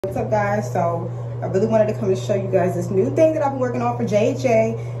What's up, guys? So I really wanted to come and show you guys this new thing that I've been working on for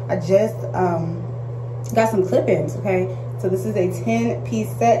JHA. I just got some clip-ins. Okay, so this is a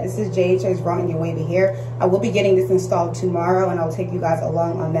 10-piece set. This is JHA's Raw and Wavy hair. I will be getting this installed tomorrow, and I'll take you guys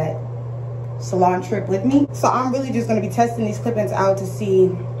along on that salon trip with me. So I'm really just going to be testing these clip-ins out to see,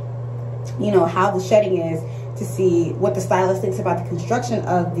 you know, how the shedding is, to see what the stylist thinks about the construction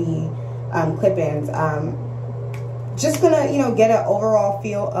of the clip-ins. Just gonna, you know, get an overall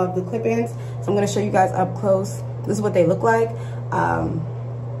feel of the clip-ins. So I'm gonna show you guys up close. This is what they look like. I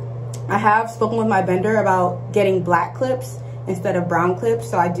have spoken with my vendor about getting black clips instead of brown clips,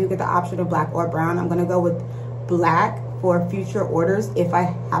 so I do get the option of black or brown. I'm gonna go with black for future orders if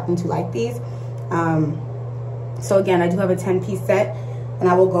I happen to like these. So again, I do have a 10-piece set, and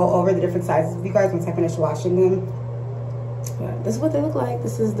I will go over the different sizes with you guys once I finish washing them. But this is what they look like.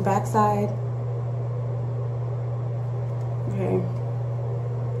 This is the back side. Okay,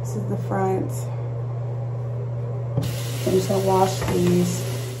 this is the front. I'm just gonna wash these.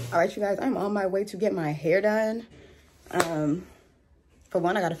 All right, you guys, I'm on my way to get my hair done. For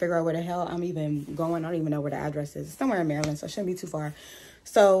one, I gotta figure out where the hell I'm even going. I don't even know where the address is. It's somewhere in Maryland, so it shouldn't be too far.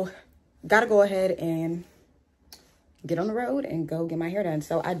 So gotta go ahead and get on the road and go get my hair done.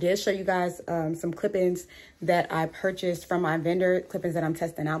 So I did show you guys some clip-ins that I purchased from my vendor, clip-ins that I'm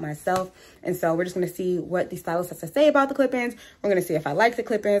testing out myself. And so we're just gonna see what the stylist has to say about the clip-ins. We're gonna see if I like the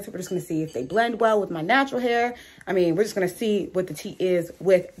clip-ins. We're just gonna see if they blend well with my natural hair. I mean, we're just gonna see what the tea is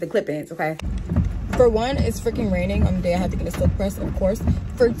with the clip-ins, okay? For one, it's freaking raining on the day I had to get a silk press, of course.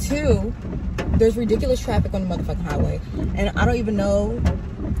 For two, there's ridiculous traffic on the motherfucking highway. And I don't even know,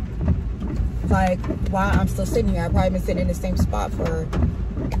 like, why I'm still sitting here. I've probably been sitting in the same spot for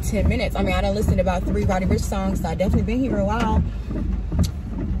 10 minutes. I mean, I done listened to about 3 Roddy Ricch songs, so I definitely been here a while.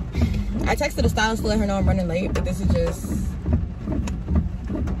 I texted the stylist to let her know I'm running late, but this is just,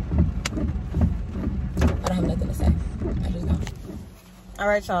 I don't have nothing to say. I just don't. All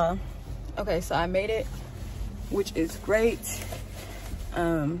right, y'all. Okay, so I made it, which is great.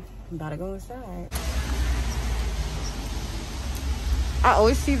 I'm about to go inside. I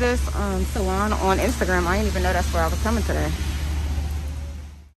always see this salon on Instagram. I didn't even know that's where I was coming today.